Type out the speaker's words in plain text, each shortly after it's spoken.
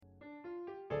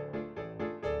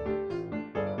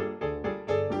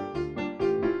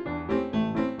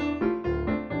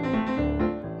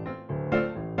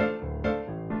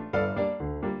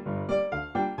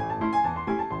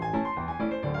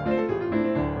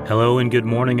Hello and good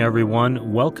morning,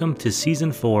 everyone. Welcome to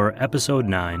Season 4, Episode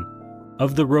 9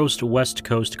 of the Roast West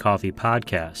Coast Coffee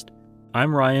Podcast.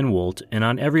 I'm Ryan Wolt, and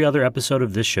on every other episode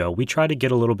of this show, we try to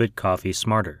get a little bit coffee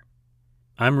smarter.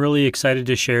 I'm really excited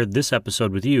to share this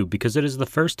episode with you because it is the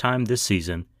first time this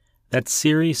season that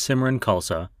Siri Simran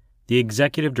Khalsa, the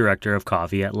Executive Director of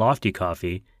Coffee at Lofty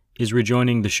Coffee, is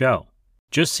rejoining the show.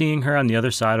 Just seeing her on the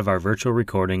other side of our virtual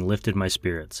recording lifted my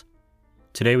spirits.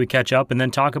 Today we catch up and then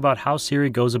talk about how Siri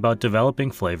goes about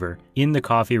developing flavor in the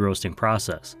coffee roasting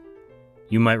process.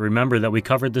 You might remember that we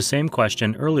covered the same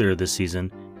question earlier this season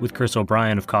with Chris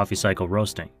O'Brien of Coffee Cycle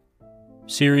Roasting.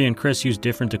 Siri and Chris use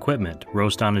different equipment,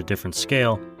 roast on a different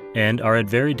scale, and are at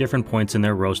very different points in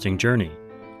their roasting journey,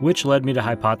 which led me to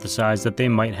hypothesize that they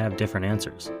might have different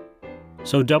answers.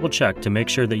 So double check to make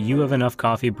sure that you have enough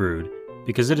coffee brewed,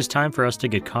 because it is time for us to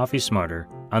get coffee smarter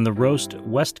on the Roast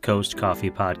West Coast Coffee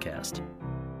Podcast.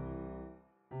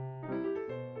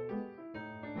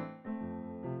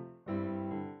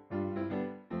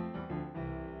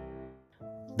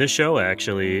 This show,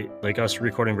 actually, like us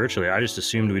recording virtually, I just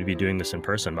assumed we'd be doing this in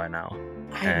person by now.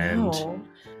 I know.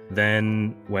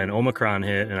 Then when Omicron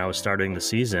hit and I was starting the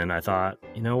season, I thought,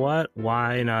 you know what?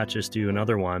 Why not just do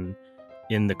another one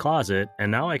in the closet?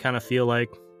 And now I kind of feel like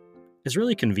it's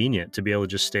really convenient to be able to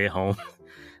just stay home,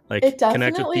 like It connect with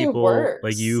definitely people works.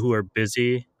 like you who are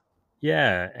busy.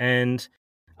 Yeah, and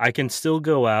I can still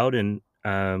go out and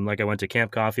like I went to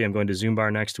Camp Coffee. I'm going to Zoom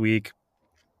Bar next week.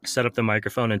 Set up the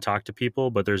microphone and talk to people,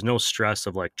 but there's no stress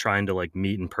of like trying to like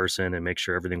meet in person and make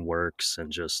sure everything works.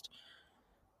 And just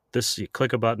this, you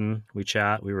click a button, we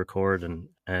chat, we record,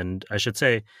 and I should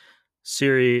say,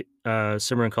 Siri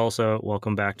Simran Khalsa,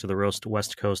 welcome back to the Roast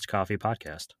West Coast Coffee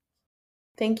Podcast.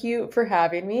 Thank you for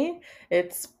having me.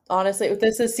 It's honestly,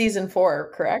 this is season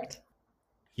 4, correct?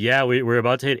 Yeah, we're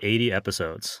about to hit 80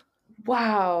 episodes.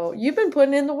 Wow, you've been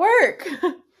putting in the work.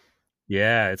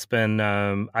 Yeah, it's been,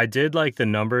 I did like the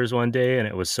numbers one day and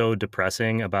it was so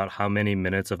depressing about how many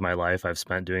minutes of my life I've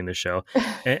spent doing the show.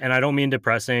 And I don't mean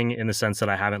depressing in the sense that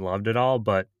I haven't loved it all,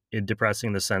 but depressing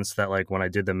in the sense that like when I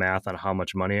did the math on how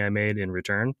much money I made in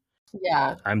return,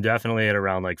 Yeah. I'm definitely at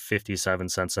around like 57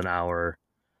 cents an hour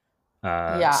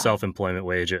Yeah. self-employment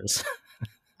wages.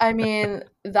 I mean,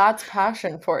 that's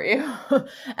passion for you.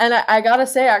 And I gotta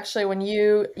say, actually, when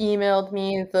you emailed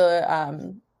me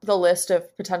the list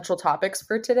of potential topics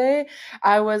for today,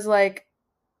 I was like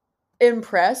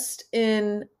impressed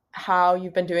in how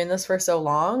you've been doing this for so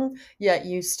long, yet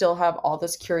you still have all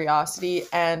this curiosity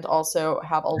and also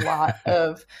have a lot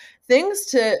of things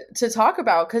to talk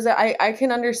about. Because I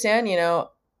can understand,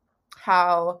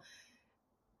 how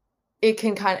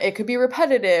it could be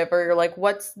repetitive, or you're like,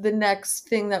 what's the next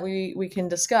thing that we can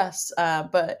discuss?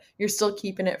 But you're still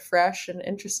keeping it fresh and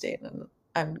interesting, and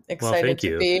I'm excited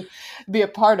to be a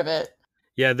part of it.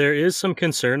 Yeah, there is some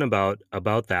concern about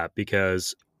that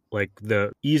because like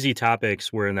the easy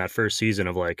topics were in that first season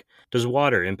of like, does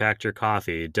water impact your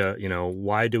coffee?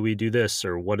 Why do we do this,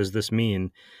 or what does this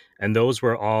mean? And those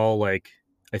were all like,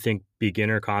 I think,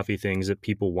 beginner coffee things that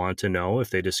people want to know if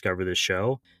they discover this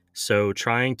show. So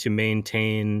trying to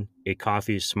maintain a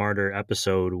Coffee Smarter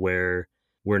episode where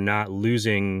we're not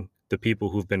losing the people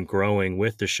who've been growing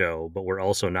with the show, but we're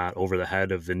also not over the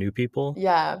head of the new people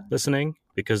listening,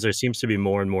 because there seems to be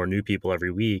more and more new people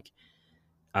every week,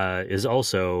 is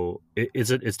also,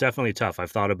 it's definitely tough.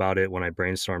 I've thought about it when I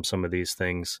brainstorm some of these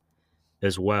things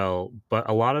as well. But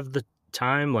a lot of the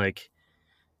time, like,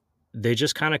 they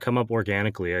just kind of come up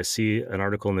organically. I see an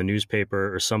article in the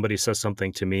newspaper or somebody says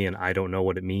something to me and I don't know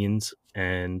what it means.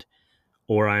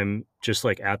 Or I'm just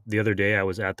like, at the other day I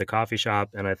was at the coffee shop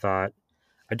and I thought,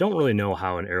 I don't really know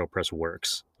how an AeroPress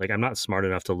works. Like, I'm not smart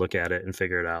enough to look at it and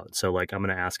figure it out. So like, I'm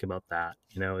going to ask about that.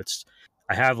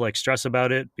 I have like stress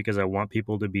about it because I want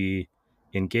people to be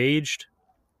engaged,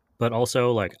 but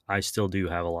also like, I still do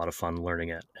have a lot of fun learning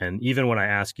it. And even when I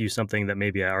ask you something that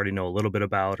maybe I already know a little bit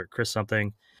about, or Chris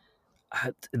something,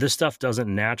 this stuff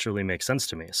doesn't naturally make sense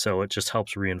to me. So it just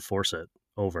helps reinforce it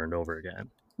over and over again.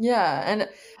 Yeah. And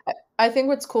I think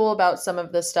what's cool about some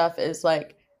of this stuff is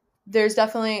like, there's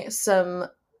definitely some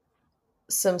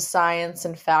science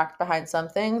and fact behind some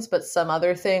things, but some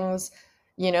other things,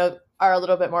 are a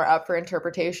little bit more up for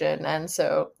interpretation. And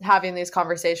so having these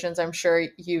conversations, I'm sure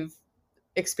you've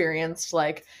experienced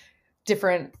like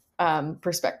different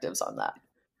perspectives on that.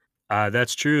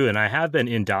 That's true. And I have been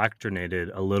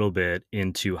indoctrinated a little bit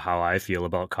into how I feel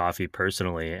about coffee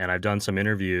personally. And I've done some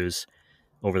interviews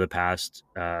over the past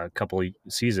couple of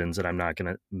seasons, and I'm not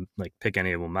gonna like pick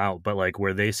any of them out, but like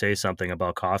where they say something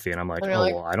about coffee, and I'm like, And you're oh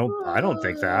like, well, I don't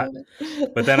think that.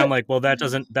 But then I'm like, well, that's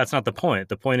not the point.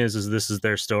 The point is this is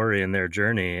their story and their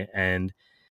journey, and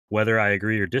whether I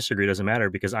agree or disagree doesn't matter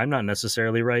because I'm not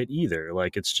necessarily right either.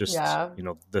 Like it's just, yeah.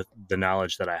 the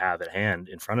knowledge that I have at hand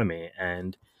in front of me,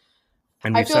 and I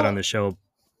we've said on feel the show.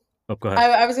 Oh, go ahead.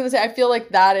 I was gonna say I feel like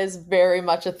that is very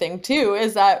much a thing too,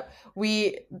 is that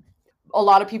we a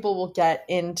lot of people will get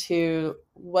into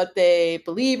what they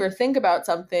believe or think about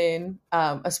something,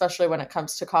 especially when it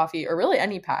comes to coffee or really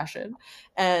any passion.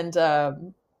 And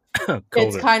it's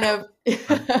COVID. kind of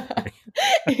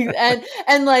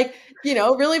and like,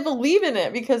 really believe in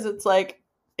it because it's like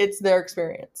it's their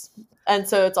experience. And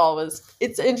so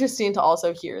it's interesting to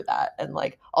also hear that and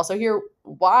like also hear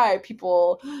why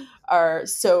people are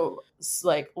so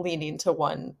like leaning to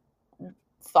one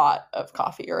thought of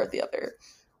coffee or the other.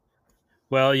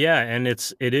 Well, yeah, and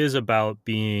it is about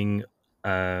being.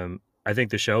 I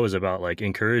think the show is about like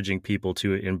encouraging people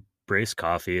to embrace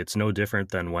coffee. It's no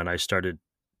different than when I started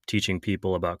teaching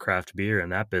people about craft beer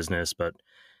and that business. But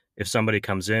if somebody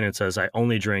comes in and says, "I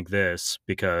only drink this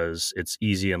because it's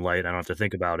easy and light, I don't have to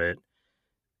think about it,"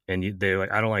 and they're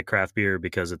like, "I don't like craft beer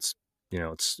because it's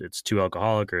too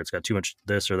alcoholic or it's got too much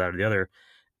this or that or the other."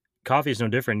 Coffee is no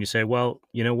different. You say, "Well,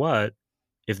 you know what?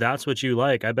 If that's what you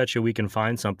like, I bet you we can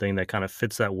find something that kind of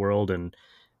fits that world and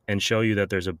show you that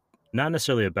there's a not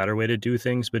necessarily a better way to do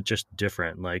things, but just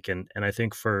different." Like and I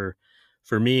think for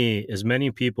me, as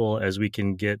many people as we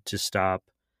can get to stop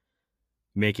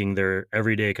making their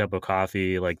everyday cup of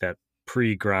coffee like that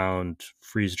pre-ground,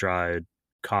 freeze-dried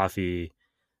coffee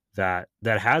that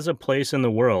has a place in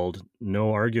the world,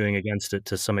 no arguing against it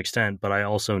to some extent, but I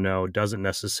also know doesn't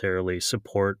necessarily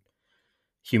support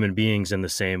human beings in the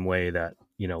same way that,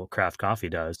 craft coffee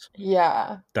does.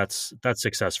 Yeah. That's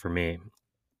success for me.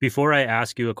 Before I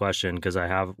ask you a question, because I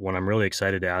have one I'm really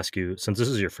excited to ask you, since this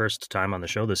is your first time on the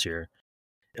show this year,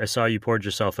 I saw you poured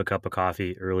yourself a cup of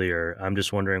coffee earlier. I'm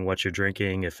just wondering what you're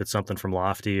drinking, if it's something from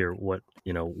Lofty or what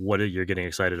you're getting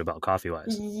excited about coffee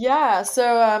wise. Yeah.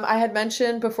 So I had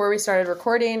mentioned before we started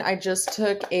recording, I just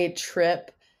took a trip.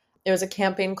 It was a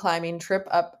camping climbing trip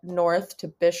up north to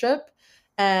Bishop.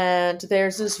 And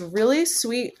there's this really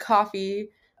sweet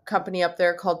coffee company up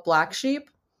there called Black Sheep.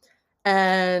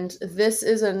 And this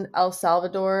is an El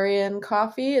Salvadorian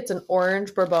coffee. It's an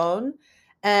orange bourbon.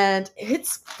 And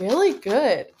it's really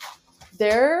good.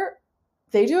 They're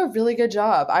they do a really good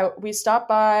job. We stopped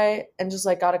by and just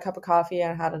like got a cup of coffee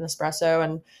and had an espresso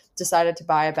and decided to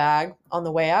buy a bag on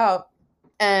the way out.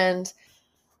 And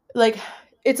like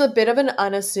it's a bit of an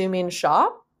unassuming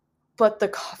shop, but the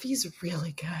coffee's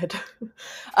really good.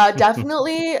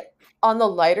 Definitely on the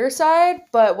lighter side,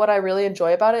 but what I really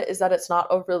enjoy about it is that it's not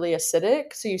overly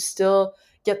acidic, so you still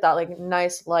get that like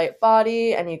nice light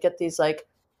body and you get these like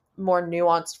more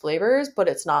nuanced flavors, but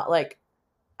it's not like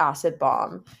acid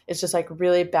bomb. It's just like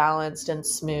really balanced and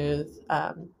smooth.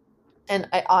 And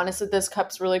I honestly, this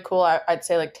cup's really cool. I'd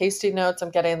say like tasting notes. I'm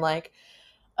getting like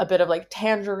a bit of like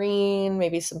tangerine,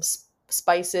 maybe some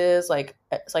spices like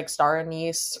it's like star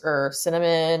anise or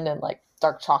cinnamon and like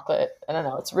dark chocolate. I don't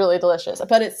know. It's really delicious,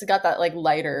 but it's got that like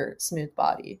lighter, smooth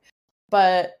body.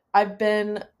 But I've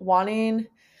been wanting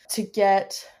to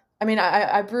get. I mean,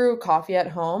 I brew coffee at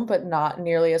home, but not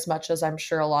nearly as much as I'm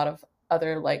sure a lot of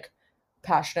other like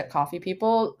passionate coffee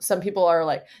people. Some people are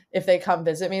like, if they come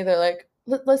visit me, they're like,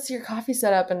 let's see your coffee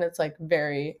setup. And it's like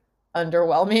very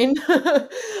underwhelming.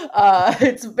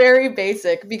 It's very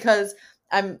basic because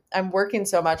I'm working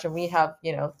so much and we have,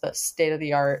 the state of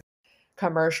the art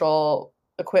commercial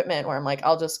equipment where I'm like,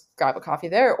 I'll just grab a coffee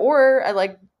there, or I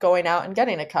like going out and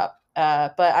getting a cup.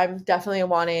 But I'm definitely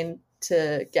wanting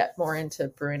to get more into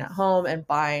brewing at home and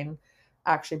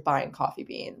actually buying coffee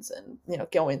beans and,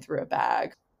 going through a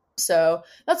bag. So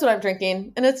that's what I'm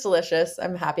drinking, and it's delicious.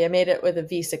 I'm happy. I made it with a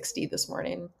V60 this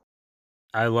morning.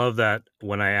 I love that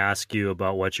when I ask you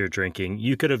about what you're drinking,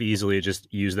 you could have easily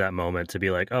just used that moment to be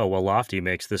like, oh, well, Lofty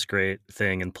makes this great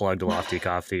thing and plugged Lofty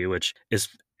Coffee,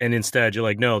 and instead you're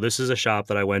like, no, this is a shop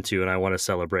that I went to and I want to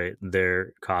celebrate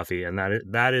their coffee. And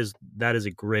that is a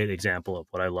great example of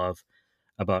what I love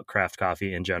about craft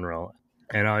coffee in general.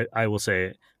 And I will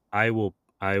say, I will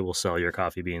sell your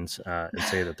coffee beans and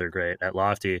say that they're great at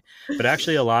Lofty. But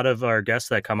actually, a lot of our guests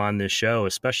that come on this show,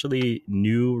 especially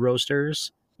new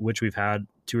roasters, which we've had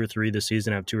 2 or 3 this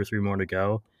season, have 2 or 3 more to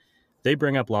go, they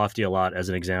bring up Lofty a lot as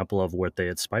an example of what they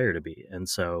aspire to be. And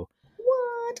so,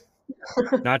 What?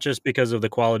 not just because of the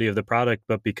quality of the product,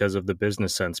 but because of the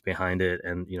business sense behind it,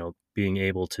 and being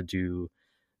able to do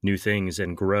new things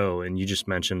and grow. And you just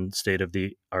mentioned state of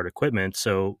the art equipment.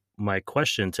 So my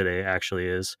question today actually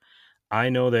is, I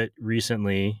know that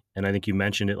recently, and I think you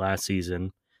mentioned it last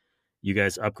season, you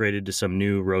guys upgraded to some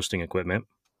new roasting equipment.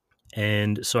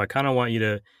 And so I kind of want you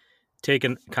to take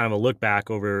kind of a look back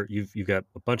over, you've got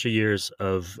a bunch of years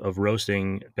of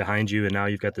roasting behind you, and now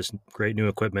you've got this great new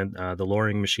equipment, the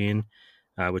Loring machine,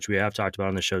 which we have talked about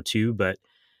on the show too. But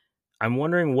I'm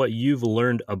wondering what you've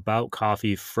learned about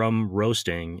coffee from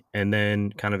roasting, and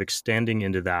then kind of extending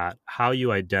into that, how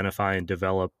you identify and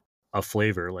develop a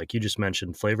flavor. Like you just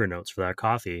mentioned flavor notes for that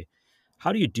coffee.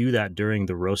 How do you do that during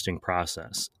the roasting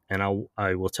process? And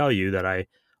I will tell you that I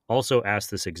also asked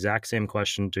this exact same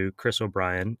question to Chris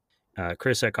O'Brien.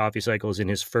 Chris at Coffee Cycle is in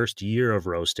his first year of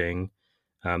roasting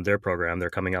their program. They're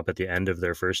coming up at the end of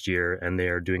their first year, and they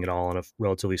are doing it all on a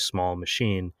relatively small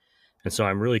machine. And so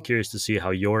I'm really curious to see how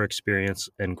your experience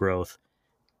and growth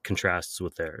contrasts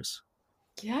with theirs.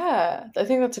 Yeah, I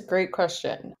think that's a great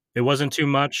question. It wasn't too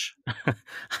much.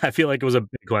 I feel like it was a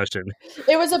big question.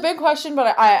 It was a big question,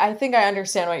 but I think I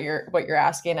understand what you're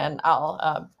asking, and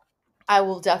I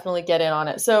will definitely get in on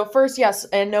it. So first, yes,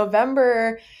 in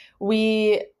November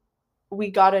we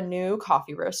got a new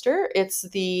coffee roaster. It's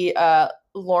the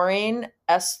Loring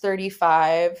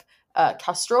S35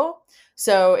 Kestrel.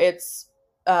 So it's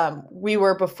we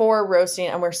were before roasting,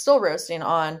 and we're still roasting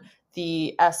on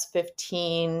the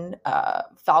S15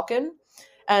 Falcon.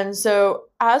 And so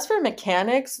as for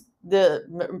mechanics, the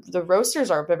roasters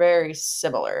are very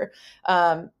similar.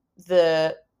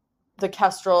 The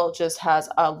Kestrel just has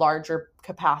a larger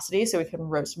capacity, so we can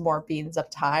roast more beans at a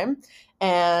time,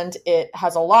 and it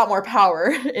has a lot more power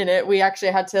in it. We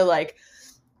actually had to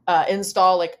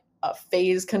install like a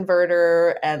phase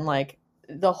converter, and like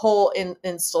the whole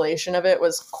installation of it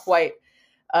was quite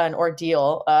an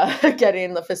ordeal,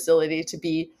 getting the facility to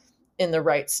be in the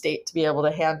right state to be able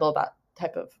to handle that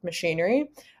type of machinery.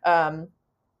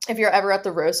 If you're ever at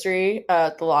the roastery,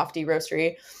 the Lofty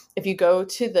Roastery, if you go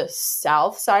to the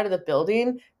south side of the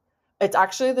building, it's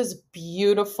actually this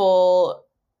beautiful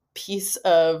piece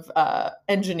of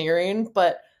engineering,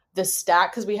 but the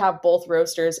stack, because we have both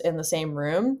roasters in the same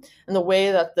room, and the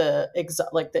way that the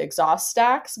exhaust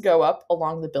stacks go up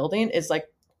along the building is like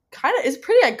is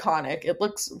pretty iconic. It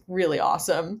looks really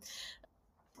awesome.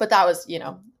 But that was,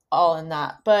 all in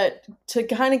that. But to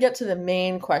kind of get to the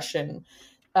main question,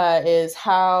 is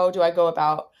how do I go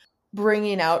about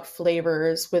bringing out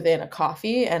flavors within a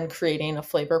coffee and creating a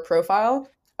flavor profile?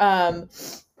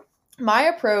 My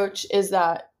approach is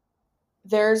that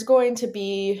there's going to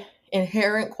be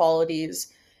inherent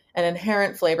qualities and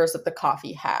inherent flavors that the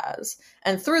coffee has.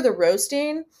 And through the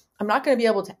roasting, I'm not going to be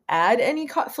able to add any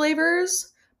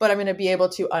flavors, but I'm going to be able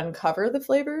to uncover the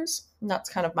flavors. And that's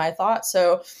kind of my thought.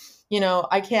 So,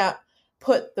 I can't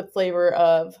put the flavor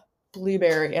of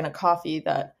blueberry in a coffee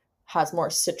that has more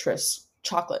citrus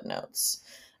chocolate notes.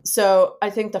 So I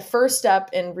think the first step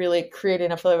in really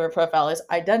creating a flavor profile is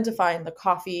identifying the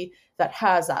coffee that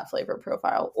has that flavor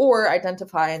profile, or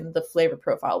identifying the flavor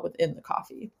profile within the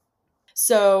coffee.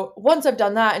 So once I've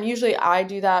done that, and usually I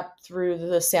do that through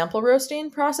the sample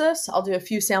roasting process, I'll do a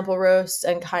few sample roasts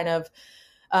and kind of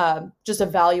just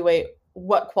evaluate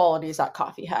what qualities that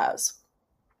coffee has.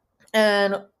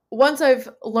 And once I've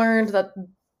learned that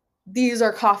these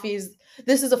are coffees,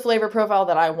 this is a flavor profile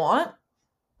that I want,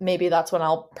 maybe that's when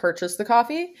I'll purchase the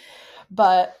coffee.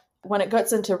 But when it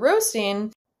gets into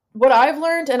roasting, what I've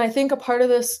learned, and I think a part of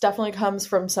this definitely comes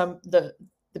from the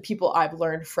people I've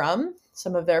learned from,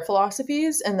 some of their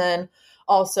philosophies, and then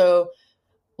also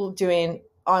doing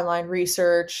online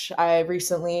research. I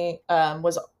recently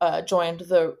was joined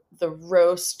the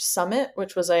Roast Summit,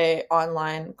 which was a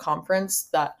online conference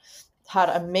that had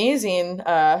amazing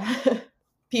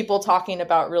people talking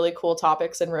about really cool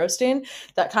topics in roasting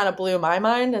that kind of blew my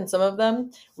mind. And some of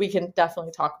them, we can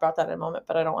definitely talk about that in a moment,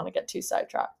 but I don't want to get too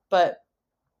sidetracked. But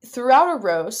throughout a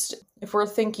roast, if we're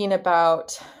thinking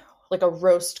about like a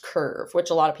roast curve, which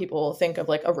a lot of people will think of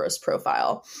like a roast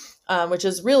profile, which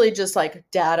is really just like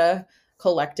data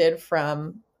collected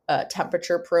from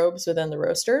temperature probes within the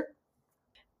roaster.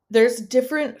 There's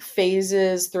different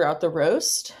phases throughout the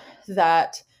roast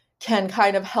that can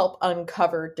kind of help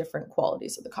uncover different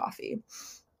qualities of the coffee.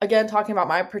 Again, talking about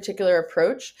my particular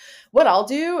approach, what I'll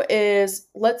do is,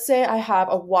 let's say I have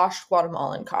a washed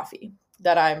Guatemalan coffee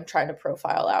that I'm trying to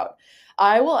profile out.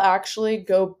 I will actually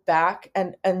go back,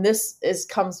 and this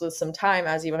comes with some time,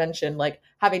 as you mentioned, like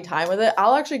having time with it.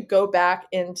 I'll actually go back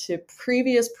into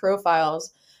previous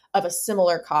profiles of a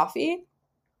similar coffee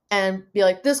and be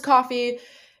like, this coffee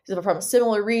is from a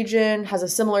similar region, has a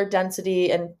similar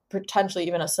density, and potentially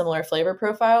even a similar flavor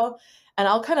profile. And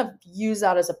I'll kind of use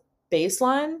that as a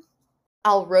baseline.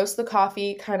 I'll roast the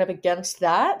coffee kind of against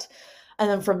that. And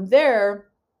then from there,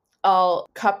 I'll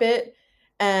cup it.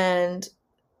 And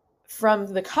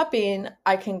from the cupping,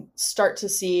 I can start to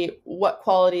see what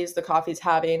qualities the coffee's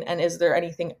having and is there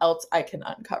anything else I can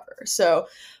uncover. So,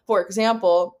 for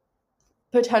example,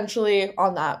 potentially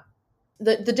on that,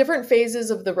 the different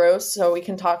phases of the roast. So we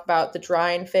can talk about the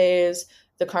drying phase,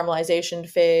 the caramelization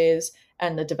phase,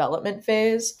 and the development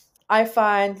phase. I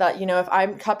find that, if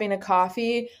I'm cupping a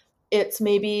coffee, it's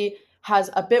maybe has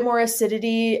a bit more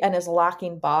acidity and is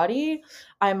lacking body,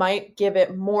 I might give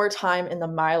it more time in the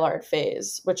Maillard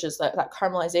phase, which is that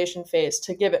caramelization phase,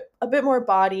 to give it a bit more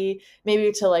body,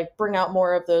 maybe to like bring out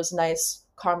more of those nice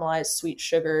caramelized sweet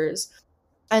sugars.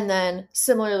 And then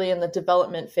similarly in the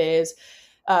development phase,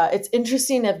 it's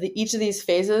interesting of each of these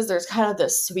phases, there's kind of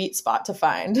this sweet spot to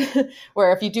find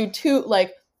where if you do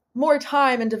more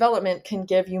time in development can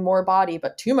give you more body,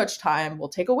 but too much time will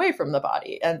take away from the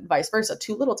body, and vice versa.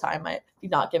 Too little time might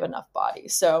not give enough body.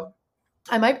 So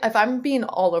if I'm being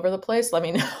all over the place, let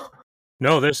me know.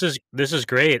 No, this is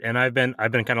great, and I've been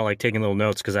kind of like taking little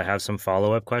notes because I have some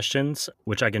follow-up questions,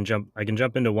 which I can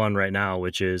jump into one right now,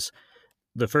 which is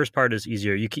the first part is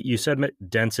easier. You said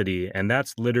density, and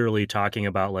that's literally talking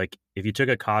about like if you took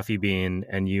a coffee bean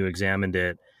and you examined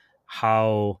it,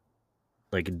 how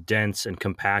like dense and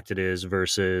compact it is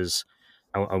versus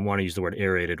I want to use the word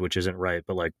aerated, which isn't right,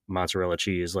 but like mozzarella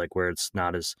cheese, like where it's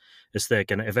not as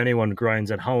thick. And if anyone grinds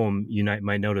at home, you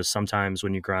might notice sometimes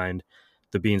when you grind,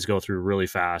 the beans go through really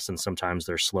fast, and sometimes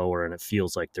they're slower, and it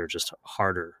feels like they're just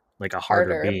harder, like a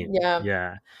harder bean. Yeah.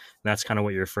 Yeah, that's kind of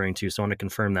what you're referring to. So I want to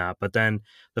confirm that. But then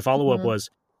the follow up was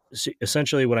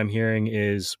essentially what I'm hearing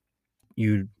is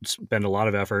you spend a lot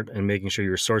of effort in making sure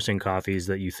you're sourcing coffees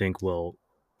that you think will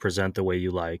present the way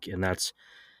you like, and that's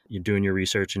you're doing your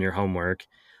research and your homework.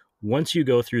 Once you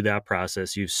go through that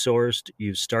process, you've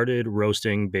started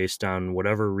roasting based on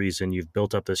whatever reason, you've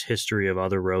built up this history of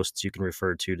other roasts you can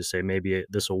refer to say maybe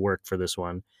this will work for this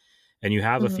one, and you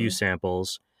have a few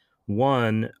samples.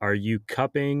 One, are you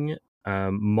cupping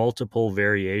multiple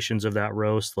variations of that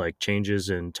roast, like changes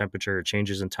in temperature or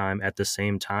changes in time at the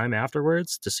same time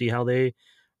afterwards to see how they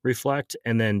reflect?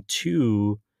 And then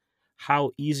two,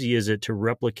 how easy is it to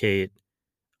replicate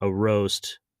a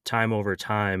roast time over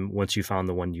time once you found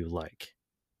the one you like?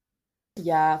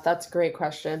 Yeah, that's a great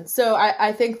question. So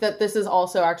I think that this is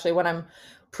also actually when I'm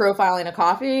profiling a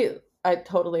coffee, I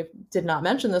totally did not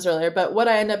mention this earlier, but what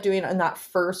I end up doing in that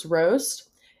first roast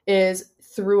is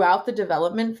throughout the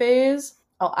development phase,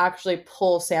 I'll actually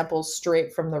pull samples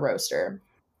straight from the roaster.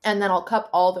 And then I'll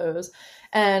cup all those.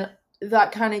 And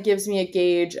that kind of gives me a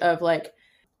gauge of like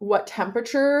what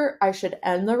temperature I should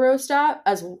end the roast at,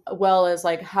 as well as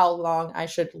like how long I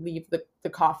should leave the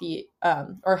coffee,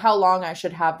 or how long I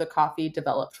should have the coffee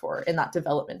developed for in that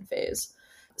development phase.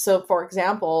 So for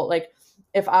example, like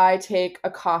if I take a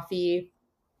coffee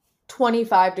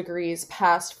 25 degrees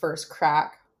past first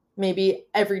crack, maybe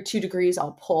every 2 degrees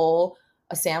I'll pull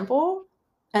a sample,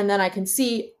 and then I can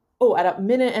see, oh, at a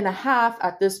minute and a half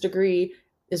at this degree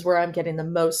is where I'm getting the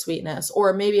most sweetness.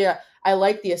 Or maybe I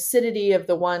like the acidity of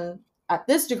the one at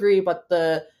this degree, but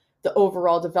the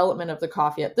overall development of the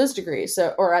coffee at this degree,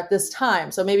 so, or at this time.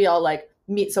 So maybe I'll like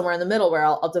meet somewhere in the middle where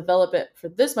I'll develop it for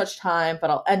this much time, but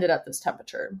I'll end it at this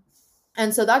temperature.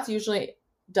 And so that's usually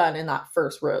done in that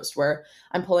first roast where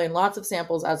I'm pulling lots of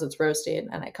samples as it's roasting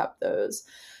and I cup those.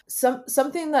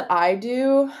 Something that I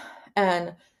do,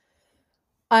 and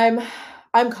I'm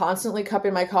constantly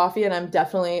cupping my coffee, and I'm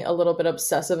definitely a little bit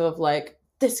obsessive of like,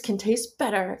 this can taste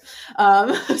better.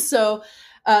 So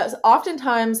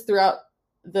oftentimes throughout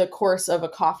the course of a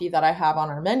coffee that I have on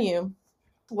our menu,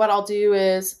 what I'll do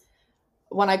is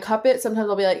when I cup it, sometimes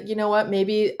I'll be like, you know what,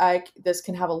 maybe this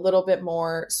can have a little bit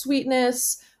more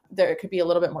sweetness. There could be a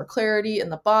little bit more clarity in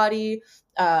the body.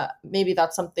 Maybe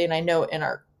that's something I know in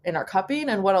our cupping.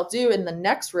 And what I'll do in the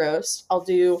next roast,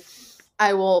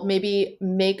 I will maybe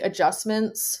make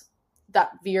adjustments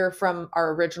that veer from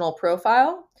our original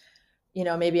profile.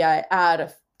 Maybe I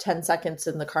add 10 seconds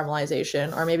in the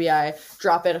caramelization, or maybe I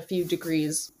drop it a few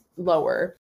degrees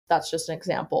lower. That's just an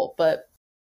example.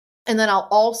 And then I'll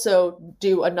also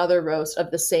do another roast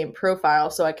of the same profile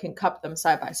so I can cup them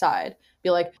side by side.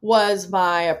 Be like, was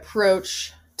my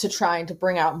approach to trying to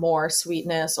bring out more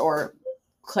sweetness or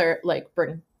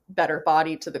bring better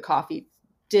body to the coffee,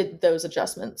 did those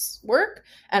adjustments work?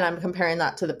 And I'm comparing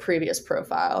that to the previous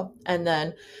profile. And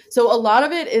then, so a lot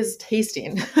of it is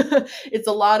tasting. It's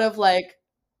a lot of like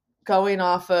going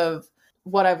off of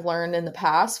what I've learned in the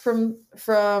past from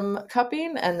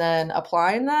cupping, and then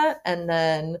applying that, and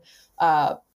then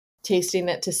tasting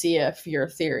it to see if your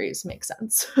theories make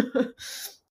sense.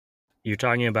 You're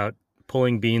talking about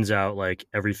pulling beans out like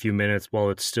every few minutes while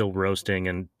it's still roasting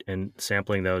and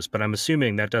sampling those, but I'm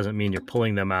assuming that doesn't mean you're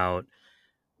pulling them out,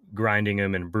 grinding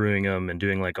them and brewing them and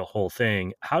doing like a whole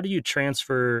thing. How do you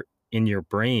transfer in your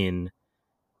brain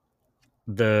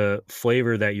the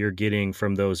flavor that you're getting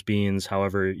from those beans,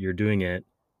 however you're doing it?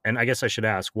 And I guess I should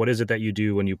ask, what is it that you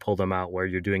do when you pull them out, where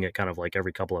you're doing it kind of like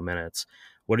every couple of minutes?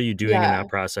 What are you doing in Yeah. that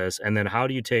process? And then how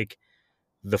do you take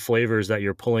the flavors that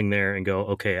you're pulling there and go,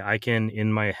 okay, I can,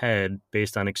 in my head,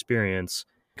 based on experience,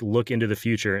 look into the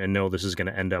future and know this is going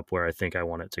to end up where I think I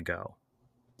want it to go?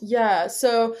 Yeah.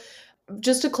 So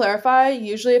just to clarify,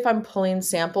 usually if I'm pulling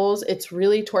samples, it's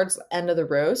really towards the end of the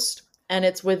roast and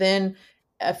it's within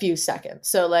a few seconds.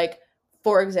 So like,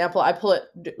 for example, I pull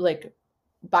it like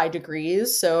by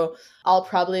degrees. So I'll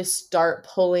probably start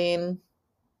pulling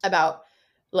about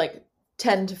like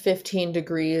 10 to 15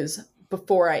 degrees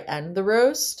before I end the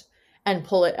roast and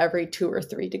pull it every 2 or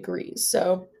 3 degrees.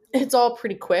 So it's all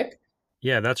pretty quick.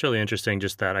 Yeah, that's really interesting.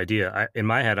 Just that idea. In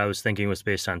my head, I was thinking it was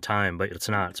based on time, but it's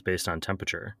not. It's based on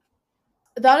temperature.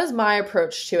 That is my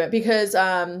approach to it because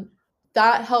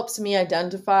that helps me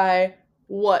identify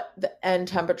what the end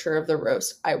temperature of the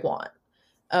roast I want,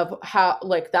 of how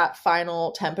like that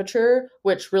final temperature,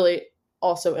 which really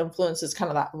also influences kind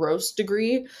of that roast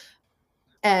degree.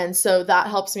 And so that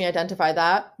helps me identify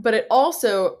that. But it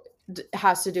also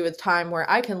has to do with time where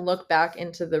I can look back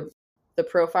into the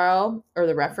profile or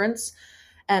the reference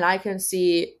and I can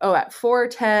see, oh, at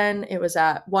 410, it was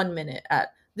at 1 minute.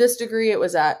 At this degree, it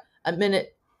was at a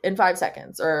minute and 5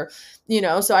 seconds, or,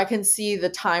 so I can see the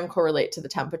time correlate to the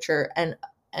temperature and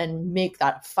make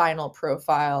that final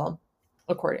profile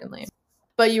accordingly.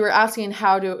 But you were asking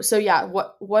so yeah,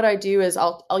 what I do is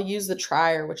I'll use the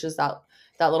trier, which is that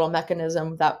little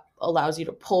mechanism that allows you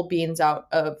to pull beans out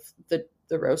of the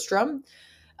roast drum.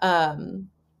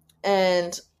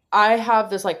 And I have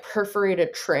this like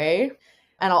perforated tray,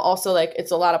 and I'll also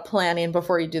it's a lot of planning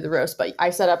before you do the roast, but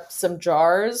I set up some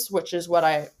jars, which is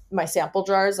my sample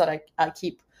jars that I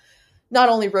keep not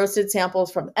only roasted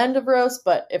samples from end of roast,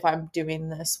 but if I'm doing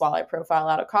this while I profile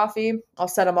out a coffee, I'll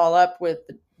set them all up with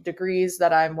the degrees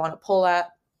that I want to pull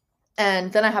at.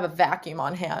 And then I have a vacuum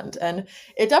on hand, and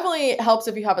it definitely helps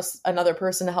if you have another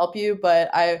person to help you. But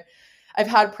I've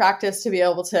had practice to be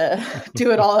able to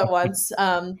do it all at once.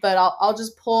 But I'll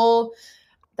just pull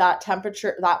that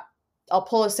temperature, I'll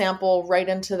pull a sample right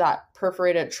into that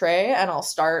perforated tray, and I'll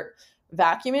start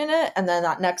vacuuming it. And then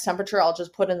that next temperature, I'll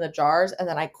just put in the jars, and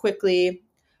then I quickly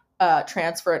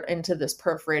transfer it into this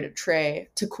perforated tray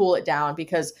to cool it down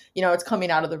because it's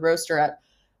coming out of the roaster at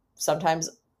sometimes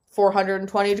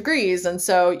 420 degrees. And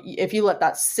so if you let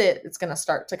that sit, it's going to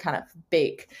start to kind of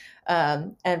bake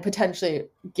and potentially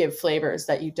give flavors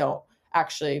that you don't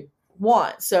actually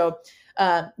want. So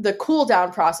the cool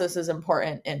down process is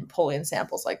important in pulling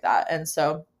samples like that. And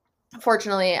so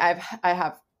fortunately, I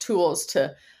have tools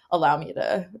to allow me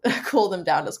to cool them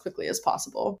down as quickly as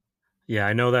possible. Yeah,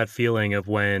 I know that feeling of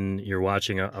when you're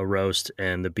watching a roast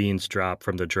and the beans drop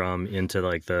from the drum into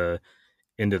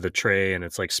the tray and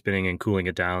it's like spinning and cooling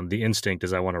it down. The instinct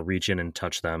is I want to reach in and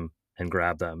touch them and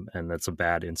grab them, and that's a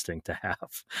bad instinct to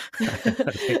have.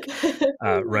 I think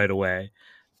right away.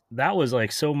 That was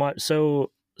like so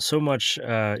much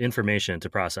information to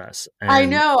process. And I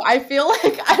know. I feel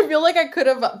like I could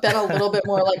have been a little bit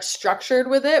more like structured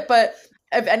with it, but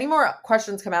if any more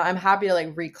questions come out, I'm happy to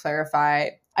like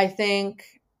re-clarify. I think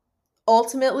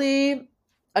ultimately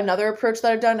another approach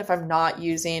that I've done, if I'm not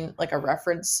using like a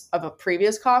reference of a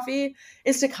previous coffee,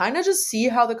 is to kind of just see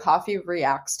how the coffee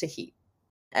reacts to heat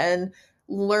and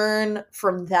learn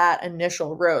from that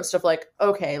initial roast of like,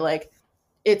 okay, like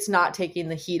it's not taking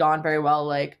the heat on very well.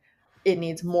 Like it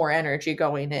needs more energy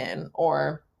going in,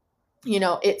 or,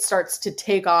 it starts to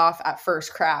take off at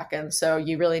first crack. And so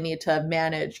you really need to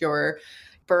manage your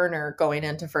burner going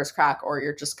into first crack, or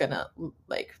you're just going to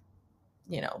like,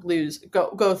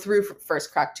 go through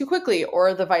first crack too quickly,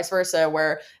 or the vice versa,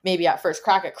 where maybe at first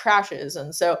crack it crashes.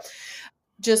 And so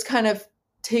just kind of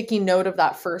taking note of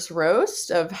that first roast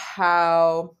of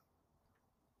how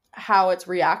it's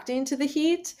reacting to the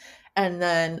heat, and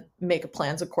then make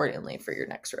plans accordingly for your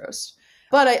next roast.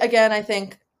 But I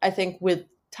think with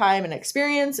time and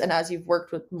experience, and as you've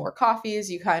worked with more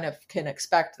coffees, you kind of can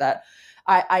expect that.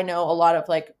 I know a lot of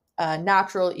like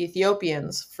natural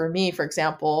Ethiopians, for me, for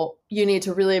example, you need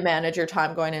to really manage your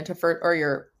time going into or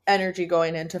your energy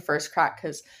going into first crack,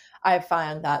 because I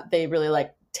find that they really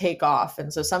like take off.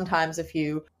 And so sometimes if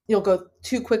you'll go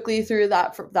too quickly through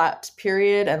that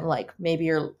period, and like maybe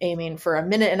you're aiming for a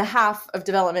minute and a half of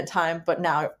development time, but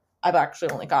now I've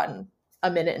actually only gotten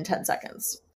a minute and 10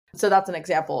 seconds. So that's an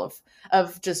example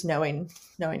of just knowing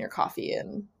your coffee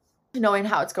and knowing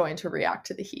how it's going to react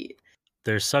to the heat.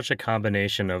 There's such a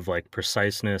combination of like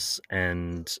preciseness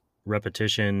and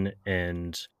repetition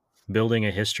and building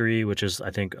a history, which is,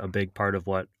 I think, a big part of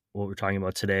what we're talking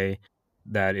about today,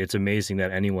 that it's amazing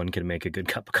that anyone can make a good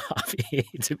cup of coffee,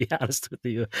 to be honest with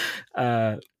you.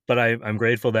 But I'm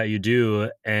grateful that you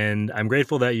do. And I'm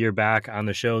grateful that you're back on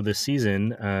the show this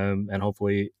season, and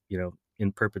hopefully,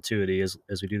 in perpetuity as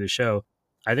we do the show.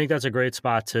 I think that's a great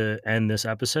spot to end this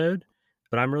episode.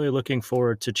 But I'm really looking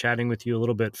forward to chatting with you a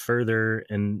little bit further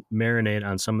and marinate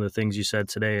on some of the things you said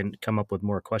today and come up with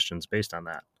more questions based on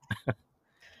that.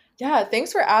 Yeah,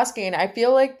 thanks for asking. I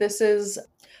feel like this is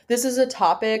a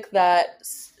topic that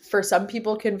for some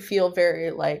people can feel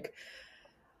very like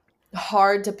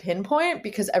hard to pinpoint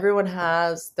because everyone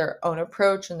has their own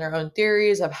approach and their own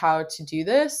theories of how to do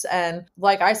this. And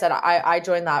like I said, I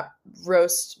joined that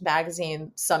Roast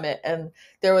Magazine Summit, and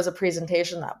there was a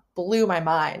presentation that blew my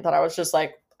mind that I was just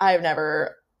like, I've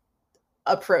never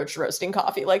approached roasting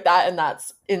coffee like that. And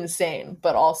that's insane,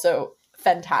 but also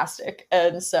fantastic.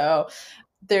 And so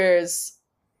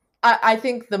I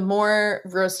think the more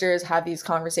roasters have these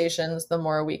conversations, the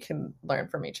more we can learn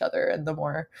from each other and the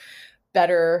more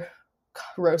better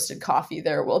roasted coffee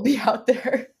there will be out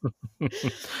there.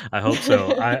 I hope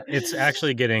so. It's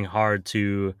actually getting hard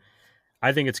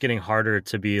I think it's getting harder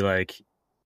to be like,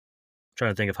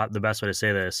 trying to think of the best way to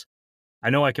say this. I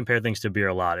know I compare things to beer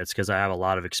a lot. It's because I have a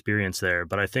lot of experience there,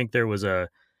 but I think there was a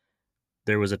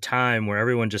time where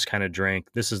everyone just kind of drank,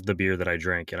 this is the beer that I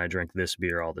drink, and I drank this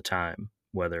beer all the time,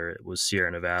 whether it was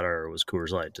Sierra Nevada or it was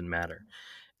Coors Light, didn't matter.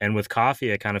 And with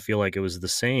coffee, I kind of feel like it was the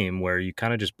same, where you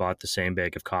kind of just bought the same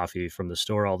bag of coffee from the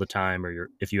store all the time, or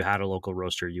if you had a local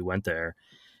roaster, you went there.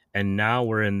 And now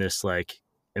we're in this like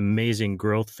amazing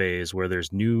growth phase where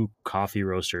there's new coffee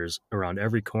roasters around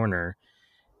every corner.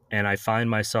 And I find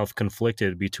myself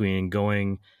conflicted between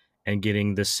going and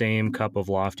getting the same cup of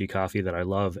lofty coffee that I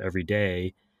love every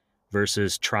day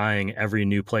versus trying every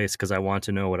new place because I want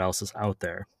to know what else is out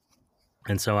there.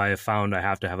 And so I have found I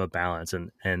have to have a balance.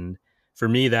 And for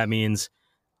me, that means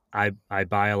I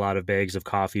buy a lot of bags of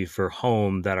coffee for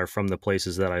home that are from the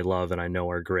places that I love and I know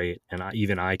are great. And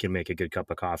even I can make a good cup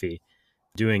of coffee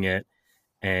doing it.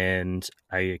 And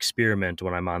I experiment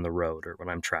when I'm on the road or when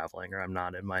I'm traveling or I'm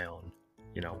not in my own,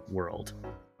 world.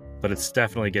 But it's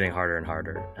definitely getting harder and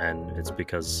harder. And it's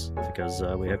because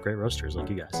we have great roasters like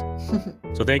you guys.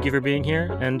 So thank you for being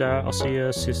here. And I'll see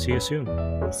you soon.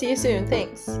 See you soon.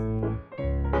 Thanks.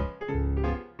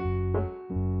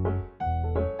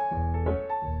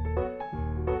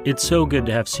 It's so good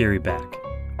to have Siri back.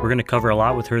 We're going to cover a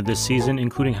lot with her this season,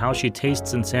 including how she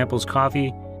tastes and samples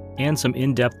coffee, and some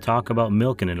in-depth talk about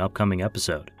milk in an upcoming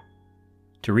episode.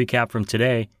 To recap from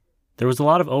today, there was a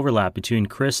lot of overlap between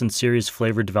Chris and Siri's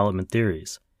flavor development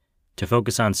theories. To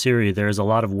focus on Siri, there is a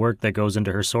lot of work that goes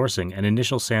into her sourcing and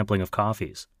initial sampling of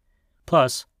coffees.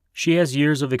 Plus, she has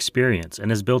years of experience and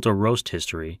has built a roast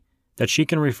history that she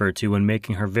can refer to when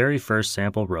making her very first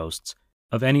sample roasts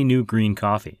of any new green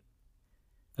coffee.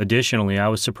 Additionally, I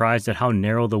was surprised at how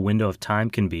narrow the window of time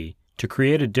can be to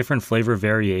create a different flavor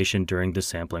variation during the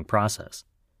sampling process.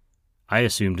 I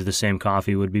assumed the same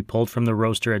coffee would be pulled from the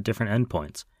roaster at different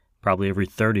endpoints, probably every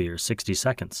 30 or 60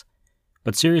 seconds,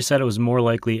 but Siri said it was more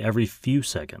likely every few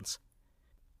seconds.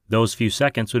 Those few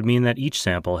seconds would mean that each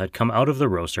sample had come out of the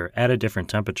roaster at a different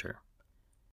temperature.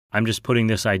 I'm just putting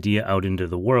this idea out into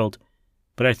the world,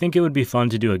 but I think it would be fun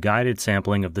to do a guided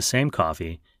sampling of the same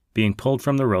coffee being pulled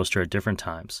from the roaster at different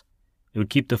times. It would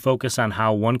keep the focus on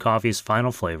how one coffee's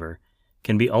final flavor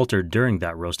can be altered during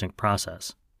that roasting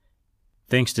process.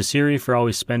 Thanks to Siri for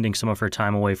always spending some of her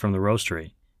time away from the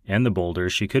roastery and the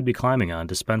boulders she could be climbing on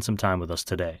to spend some time with us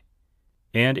today.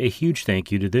 And a huge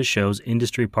thank you to this show's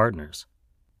industry partners,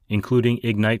 including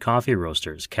Ignite Coffee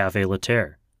Roasters, Cafe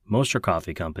Laterre, Mostra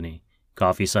Coffee Company,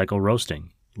 Coffee Cycle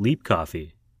Roasting, Leap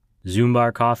Coffee,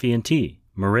 Zumbar Coffee and Tea,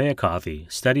 Maria Coffee,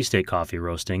 Steady State Coffee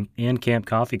Roasting, and Camp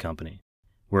Coffee Company.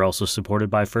 We're also supported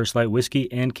by First Light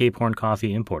Whiskey and Cape Horn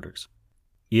Coffee Importers.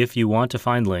 If you want to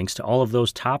find links to all of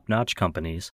those top-notch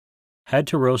companies, head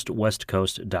to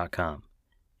roastwestcoast.com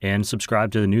and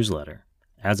subscribe to the newsletter.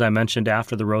 As I mentioned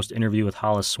after the roast interview with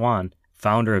Hollis Swan,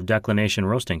 founder of Declination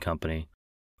Roasting Company,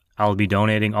 I'll be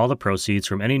donating all the proceeds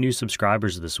from any new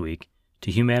subscribers this week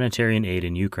to humanitarian aid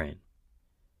in Ukraine.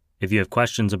 If you have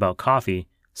questions about coffee,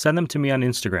 send them to me on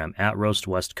Instagram at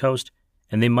RoastWestCoast,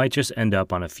 and they might just end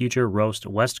up on a future Roast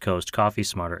West Coast Coffee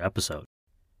Smarter episode.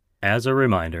 As a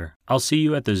reminder, I'll see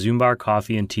you at the Zumbar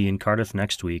Coffee and Tea in Cardiff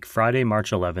next week, Friday,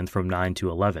 March 11th from 9 to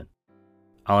 11.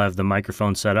 I'll have the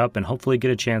microphone set up and hopefully get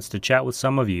a chance to chat with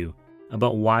some of you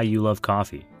about why you love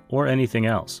coffee or anything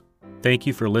else. Thank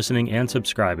you for listening and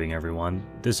subscribing, everyone.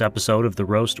 This episode of the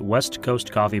Roast West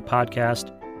Coast Coffee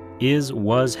Podcast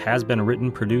has been written,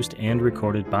 produced, and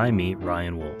recorded by me,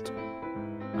 Ryan Wolt.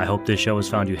 I hope this show has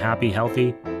found you happy,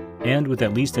 healthy, and with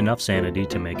at least enough sanity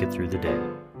to make it through the day.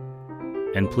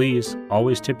 And please,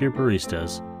 always tip your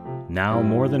baristas, now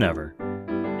more than ever,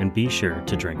 and be sure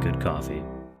to drink good coffee.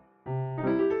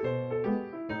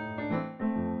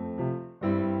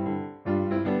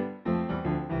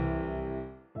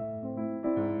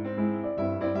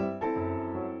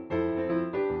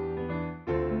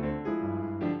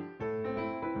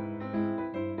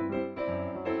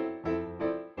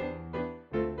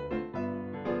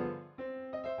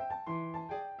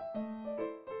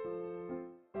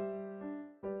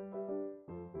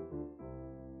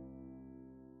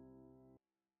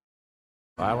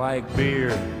 I like beer.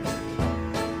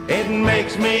 It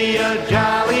makes me a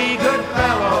jolly good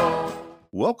fellow.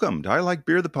 Welcome to I Like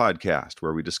Beer, the podcast,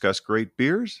 where we discuss great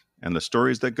beers and the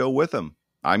stories that go with them.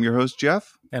 I'm your host,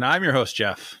 Jeff. And I'm your host,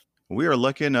 Jeff. We are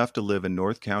lucky enough to live in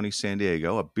North County, San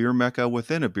Diego, a beer mecca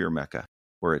within a beer mecca,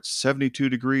 where it's 72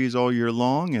 degrees all year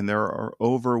long and there are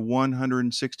over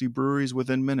 160 breweries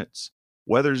within minutes.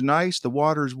 Weather's nice, the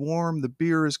water's warm, the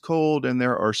beer is cold, and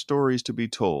there are stories to be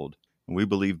told. We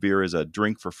believe beer is a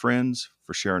drink for friends,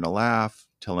 for sharing a laugh,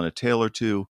 telling a tale or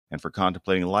two, and for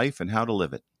contemplating life and how to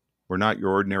live it. We're not your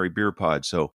ordinary beer pod,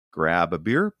 so grab a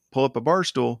beer, pull up a bar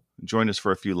stool, and join us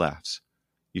for a few laughs.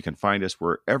 You can find us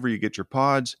wherever you get your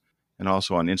pods, and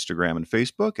also on Instagram and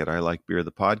Facebook at I Like Beer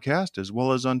the Podcast, as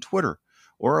well as on Twitter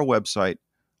or our website,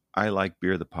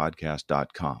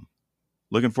 ilikebeerthepodcast.com.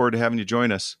 Looking forward to having you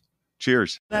join us.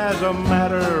 Cheers. As a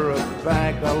matter of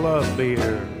fact, I love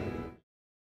beer.